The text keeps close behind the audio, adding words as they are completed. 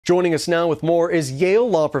Joining us now with more is Yale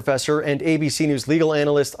law professor and ABC News legal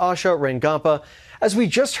analyst Asha Rangappa. As we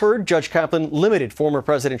just heard, Judge Kaplan limited former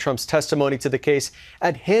President Trump's testimony to the case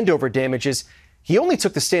at handover damages. He only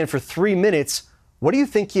took the stand for 3 minutes. What do you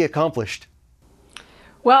think he accomplished?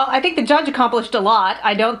 Well, I think the judge accomplished a lot.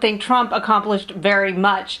 I don't think Trump accomplished very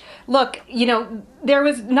much. Look, there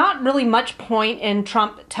was not really much point in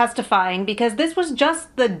Trump testifying because this was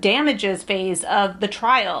just the damages phase of the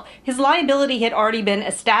trial. His liability had already been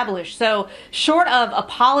established. So short of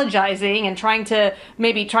apologizing and trying to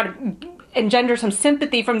engender some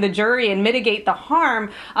sympathy from the jury and mitigate the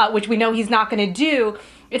harm, which we know he's not going to do,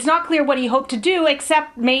 it's not clear what he hoped to do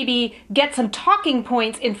except maybe get some talking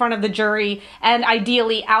points in front of the jury and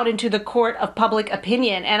ideally out into the court of public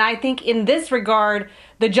opinion. And I think in this regard,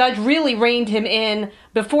 the judge really reined him in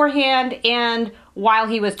beforehand and while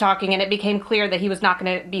he was talking, and it became clear that he was not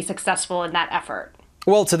going to be successful in that effort.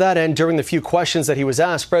 Well, to that end, during the few questions that he was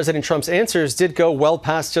asked, President Trump's answers did go well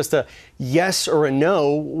past just a yes or a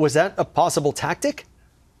no. Was that a possible tactic?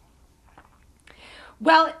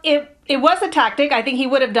 Well, it was a tactic. I think he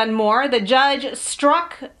would have done more. The judge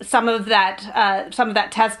struck some of that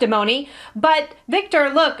testimony. But Victor,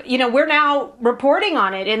 look, we're now reporting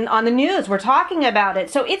on it on the news. We're talking about it.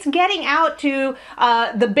 So it's getting out to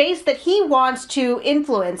the base that he wants to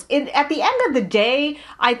influence. At the end of the day,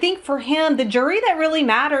 I think for him, the jury that really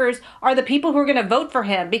matters are the people who are going to vote for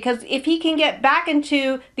him. Because if he can get back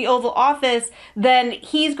into the Oval Office, then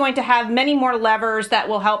he's going to have many more levers that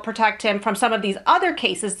will help protect him from some of these other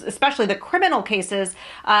cases, especially the criminal cases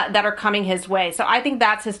that are coming his way. So I think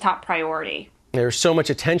that's his top priority. There's so much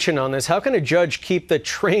attention on this. How can a judge keep the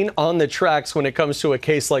train on the tracks when it comes to a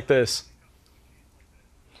case like this?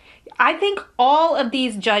 I think all of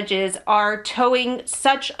these judges are towing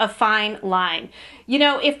such a fine line.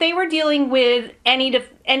 If they were dealing with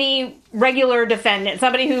any regular defendant,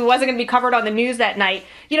 somebody who wasn't going to be covered on the news that night,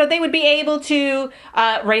 they would be able to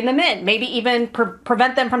rein them in, maybe even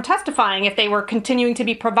prevent them from testifying if they were continuing to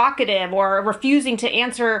be provocative or refusing to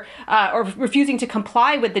answer or refusing to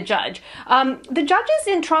comply with the judge. The judges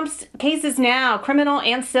in Trump's cases now, criminal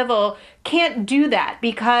and civil, can't do that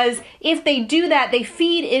because if they do that, they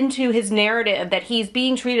feed into his narrative that he's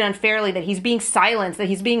being treated unfairly, that he's being silenced, that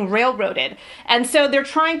he's being railroaded. And so they're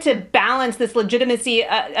trying to balance this legitimacy,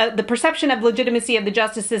 the perception of legitimacy of the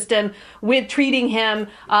justice system with treating him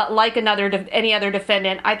like any other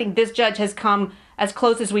defendant. I think this judge has come as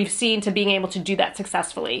close as we've seen to being able to do that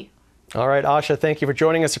successfully. All right, Asha, thank you for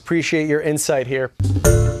joining us. Appreciate your insight here.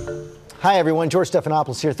 Hi, everyone. George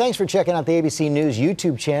Stephanopoulos here. Thanks for checking out the ABC News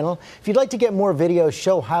YouTube channel. If you'd like to get more videos,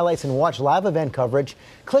 show highlights, and watch live event coverage,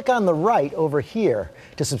 click on the right over here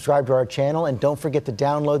to subscribe to our channel. And don't forget to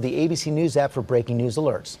download the ABC News app for breaking news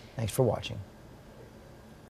alerts. Thanks for watching.